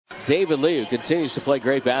It's David Lee, who continues to play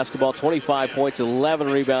great basketball. 25 points,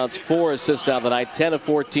 11 rebounds, 4 assists on the night, 10 of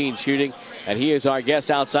 14 shooting. And he is our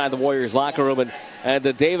guest outside the Warriors locker room.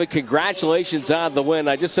 And David, congratulations on the win.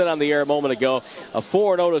 I just said on the air a moment ago, a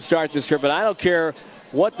 4-0 to start this trip. And I don't care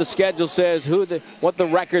what the schedule says, what the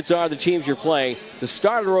records are, the teams you're playing. To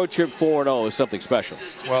start a road trip 4-0 is something special.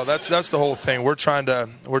 Well, that's the whole thing. We're trying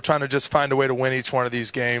to just find a way to win each one of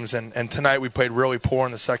these games. And tonight we played really poor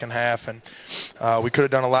in the second half, and we could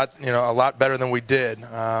have done a lot better than we did.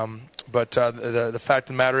 But the fact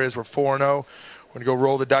of the matter is we're 4-0. We're going to go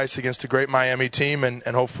roll the dice against a great Miami team and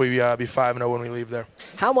hopefully be 5-0 when we leave there.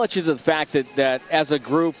 How much is it the fact that as a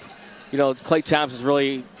group, Klay Thompson's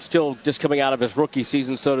really still just coming out of his rookie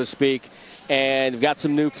season, so to speak, and you've got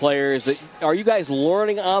some new players. Are you guys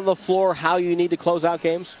learning on the floor how you need to close out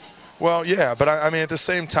games? Well, yeah, but I mean, at the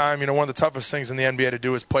same time, one of the toughest things in the NBA to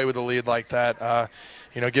do is play with a lead like that.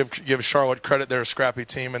 Give Charlotte credit; they're a scrappy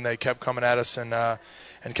team, and they kept coming at us and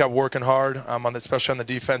kept working hard, especially on the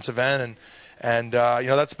defensive end. And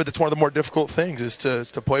that's one of the more difficult things is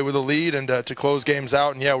to play with a lead and to close games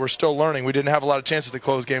out. And, yeah, we're still learning. We didn't have a lot of chances to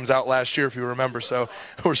close games out last year, if you remember. So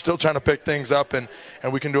we're still trying to pick things up, and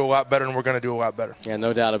we can do a lot better, and we're going to do a lot better. Yeah,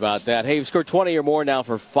 no doubt about that. Hey, you've scored 20 or more now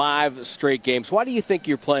for 5 straight games. Why do you think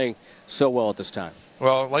you're playing so well at this time?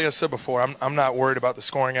 Well, like I said before, I'm not worried about the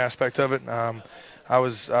scoring aspect of it. I'm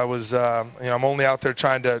only out there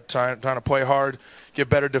trying to play hard, get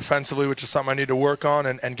better defensively, which is something I need to work on,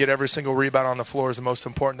 and get every single rebound on the floor is the most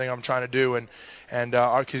important thing I'm trying to do. When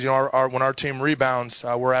our team rebounds,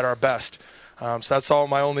 we're at our best. So that's all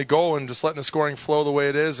my only goal, and just letting the scoring flow the way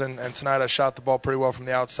it is. And tonight I shot the ball pretty well from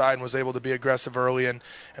the outside and was able to be aggressive early and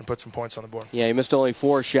put some points on the board. Yeah, you missed only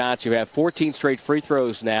 4 shots. You have 14 straight free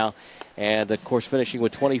throws now. And, of course, finishing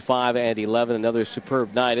with 25 and 11, another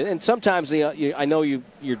superb night. And sometimes, I know you're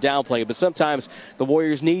downplaying it, but sometimes the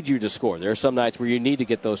Warriors need you to score. There are some nights where you need to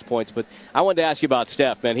get those points. But I wanted to ask you about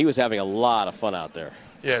Steph, man. He was having a lot of fun out there.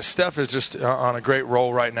 Yeah, Steph is just on a great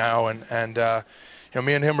roll right now. And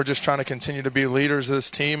me and him are just trying to continue to be leaders of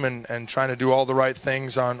this team and trying to do all the right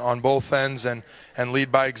things on both ends and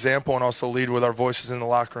lead by example and also lead with our voices in the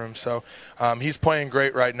locker room. So he's playing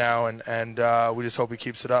great right now, and we just hope he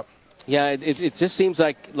keeps it up. Yeah, it just seems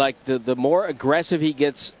like the more aggressive he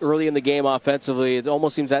gets early in the game offensively, it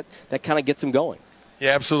almost seems that kind of gets him going.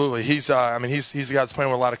 Yeah, absolutely. He's a guy that's playing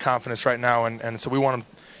with a lot of confidence right now, and so we want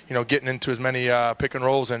him, getting into as many pick and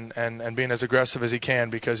rolls and being as aggressive as he can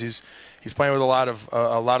because he's playing with a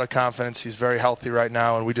lot of confidence. He's very healthy right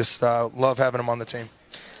now, and we just love having him on the team.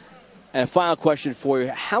 And a final question for you.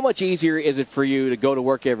 How much easier is it for you to go to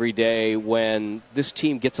work every day when this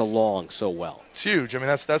team gets along so well? It's huge. I mean,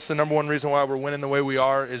 that's the number one reason why we're winning the way we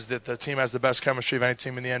are is that the team has the best chemistry of any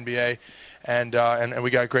team in the NBA, and we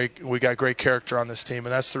got great character on this team,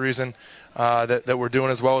 and that's the reason that we're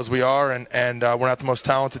doing as well as we are. And we're not the most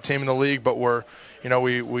talented team in the league, but we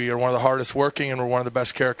are one of the hardest working, and we're one of the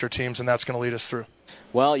best character teams, and that's going to lead us through.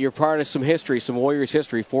 Well, you're part of some history, some Warriors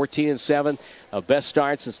history. 14-7, best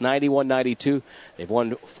start since 91-92. They've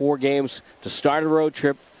won 4 games to start a road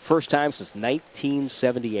trip, first time since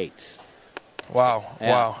 1978. Wow,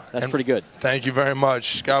 yeah, wow. That's pretty good. Thank you very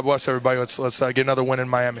much. God bless everybody. Let's get another win in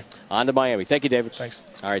Miami. On to Miami. Thank you, David. Thanks.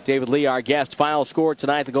 All right, David Lee, our guest. Final score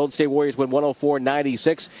tonight, the Golden State Warriors win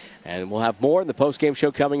 104-96. And we'll have more in the postgame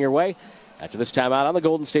show coming your way after this timeout on the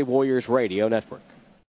Golden State Warriors Radio Network.